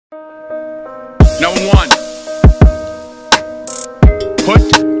one. Put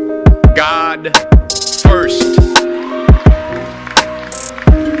God first.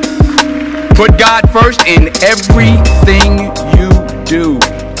 Put God first in everything you do.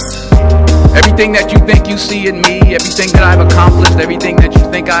 Everything that you think you see in me, everything that I've accomplished, everything that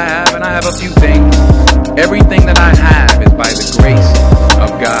you think I have, and I have a few things, everything that I have is by the grace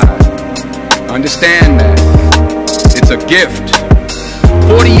of God. Understand that. It's a gift.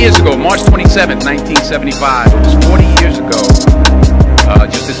 40 years ago, March 27th, 1975, it was 40 years ago,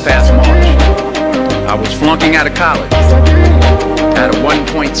 just this past March, I was flunking out of college at a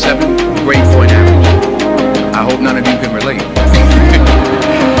 1.7 grade point average. I hope none of you can relate.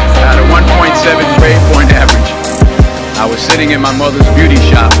 At a 1.7 grade point average, I was sitting in my mother's beauty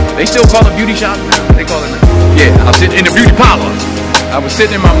shop. They still call it beauty shop now? They call it, yeah, I was sitting in the beauty parlor. I was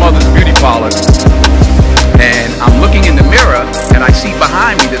sitting in my mother's beauty parlor, and I'm looking in the mirror, and I see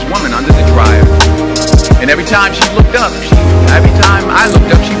behind me this woman under the dryer. And every time she looked up, every time I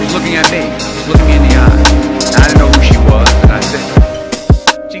looked up, she was looking at me. She was looking me in the eye. And I didn't know who she was, and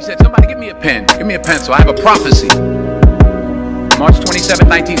she said, somebody give me a pen. Give me a pencil. I have a prophecy. March 27,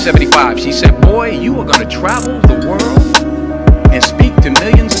 1975. She said, boy, you are going to travel the world and speak to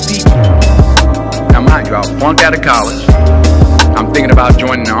millions of people. Now, mind you, I flunked out of college. I'm thinking about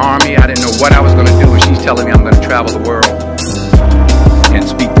joining the army. I didn't know what I was going to do, and she's telling me I'm going to travel the world and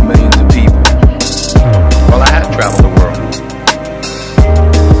speak to millions of people. Well, I have traveled the world,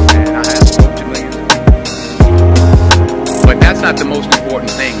 and I have spoken to millions of people. But that's not the most important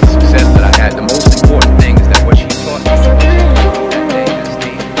thing, the success that I had. The most important thing is that what she taught me that day, that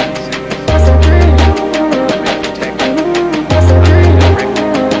stage,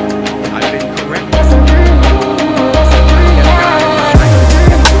 I've been corrected.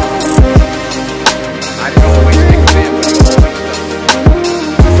 I didn't always think of it, but he always does.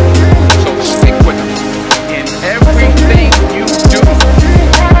 So stick with him in everything you do.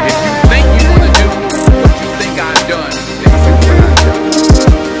 If you think you want to do what you think I've done, then do what I've done.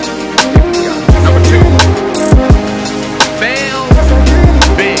 Stick with God. Number two, fail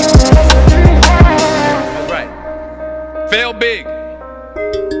big. All right. Fail big.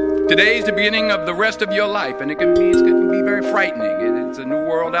 Today's the beginning of the rest of your life, and it can be very frightening. It's a new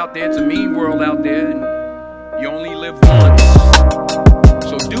world out there. It's a mean world out there, and you only live once.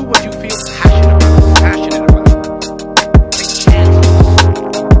 So do what you feel passionate about. Take chances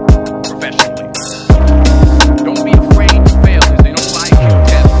professionally. Don't be afraid to fail. There's an old IQ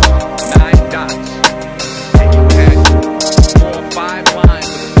test, 9 dots, and you had 4 or 5 lines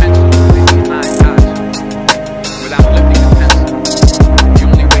with a pencil, maybe 9 dots, without lifting the pencil. The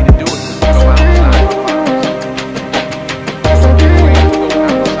only way to do it was to go outside the box. Don't be afraid to go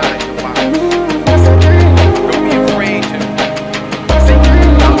outside the box. Don't be afraid to think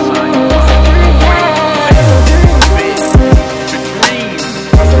outside the box. Don't be afraid to fail big, to dream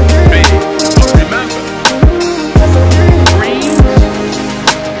big. But remember, dreams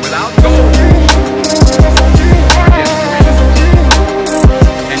without goals are just dreams,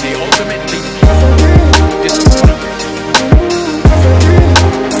 and they ultimately prove disappointment.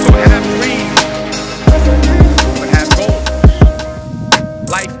 So have dreams, but have goals.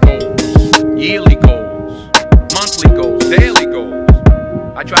 Life goals, yearly goals, monthly goals, daily goals.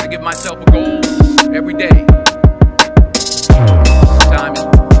 I try to give myself a goal every day. Sometimes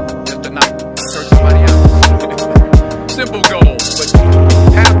just to not hurt somebody out. Simple goals, but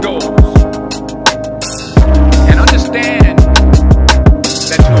have goals. And understand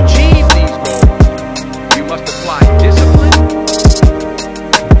that to achieve these goals, you must apply discipline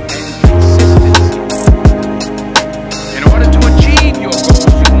and consistency. In order to achieve your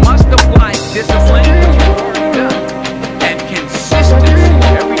goals, you must apply discipline, which you've already done, and consistency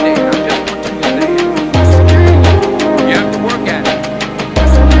every day, not just 1, 2 days. You have to work at it.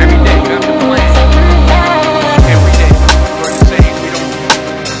 Every day you have to plan. Every day. We're the same. We don't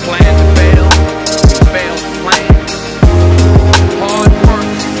plan to fail. We fail to plan. Hard work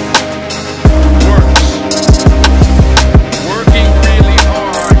works. Working really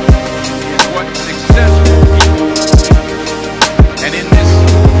hard is what successful people do. And in this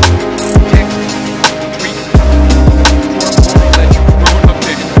text tweet work world that you grew up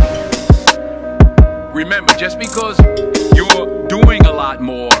in, remember, just because you're doing a lot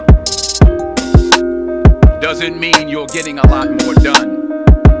more doesn't mean you're getting a lot more done.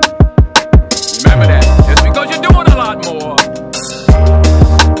 Remember that. Just because you're doing a lot more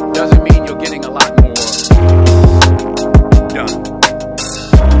doesn't mean you're getting a lot more done.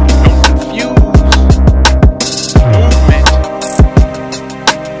 Don't confuse movement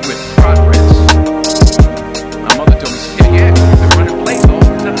with progress. My mother told me, yeah, you've been running plays all the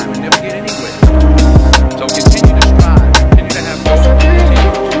time and never get anywhere.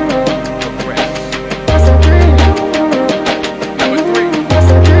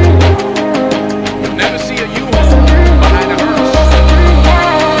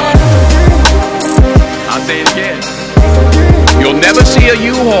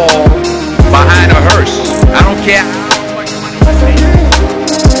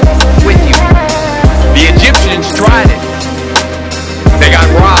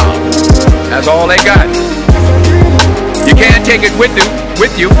 That's all they got. You can't take it with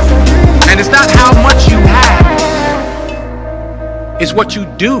you. And it's not how much you have. It's what you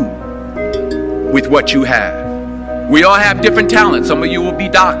do with what you have. We all have different talents. Some of you will be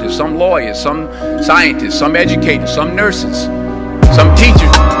doctors, some lawyers, some scientists, some educators, some nurses, some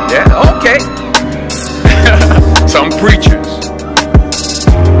teachers. Yeah, okay. Some preachers.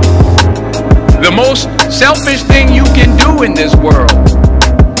 The most selfish thing you can do in this world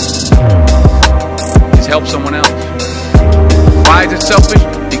is help someone else. Why is it selfish?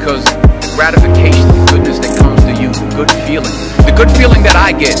 Because the gratification, the goodness that comes to you, the good feeling that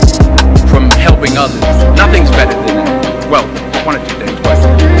I get from helping others, nothing's better than that. Well, one or two things, but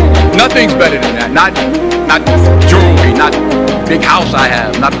nothing's better than that. Not jewelry, not big house I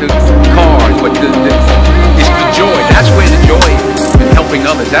have, not the cars, but it's the joy. That's where the joy is, in helping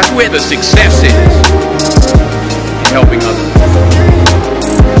others. That's where the success is, in helping others.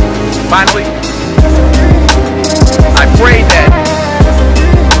 Finally, I pray that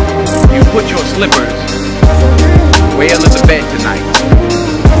you put your slippers way under the bed tonight,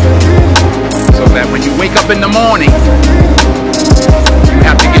 so that when you wake up in the morning, you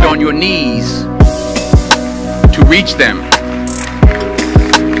have to get on your knees to reach them.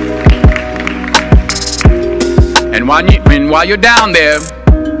 And while you're down there,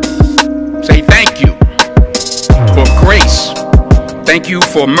 say thank you for grace. Thank you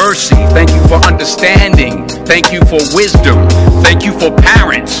for mercy. Thank you for understanding. Thank you for wisdom. Thank you for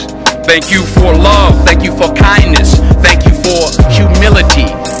parents. Thank you for love. Thank you for kindness. Thank you for humility.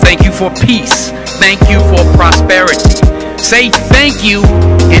 Thank you for peace. Thank you for prosperity. Say thank you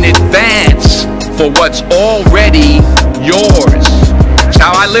in advance for what's already yours. That's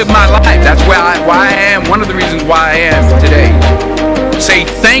how I live my life. That's why I am. One of the reasons why I am today. Say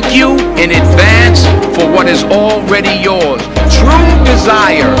thank you in advance for what is already yours. True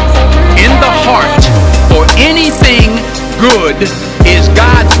desire in the heart for anything good is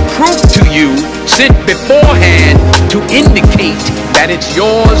God's proof to you, sent beforehand to indicate that it's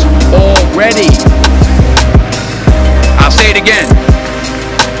yours already. I'll say it again.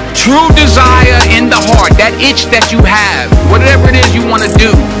 True desire in the heart, that itch that you have, whatever it is you want to do,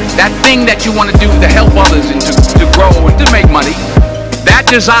 that thing that you want to do to help others and to grow and to make money, that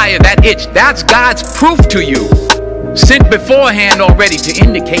desire, that itch, that's God's proof to you, sent beforehand already to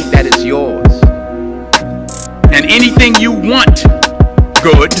indicate that it's yours. And anything you want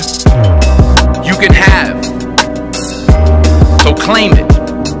good, you can have. So claim it.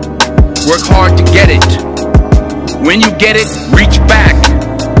 Work hard to get it. When you get it, reach back.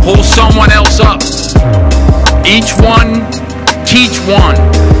 Pull someone else up. Each one, teach one.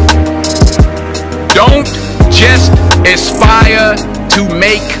 Don't just aspire to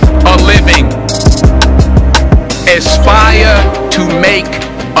make a living. Aspire to make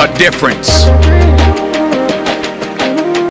a difference.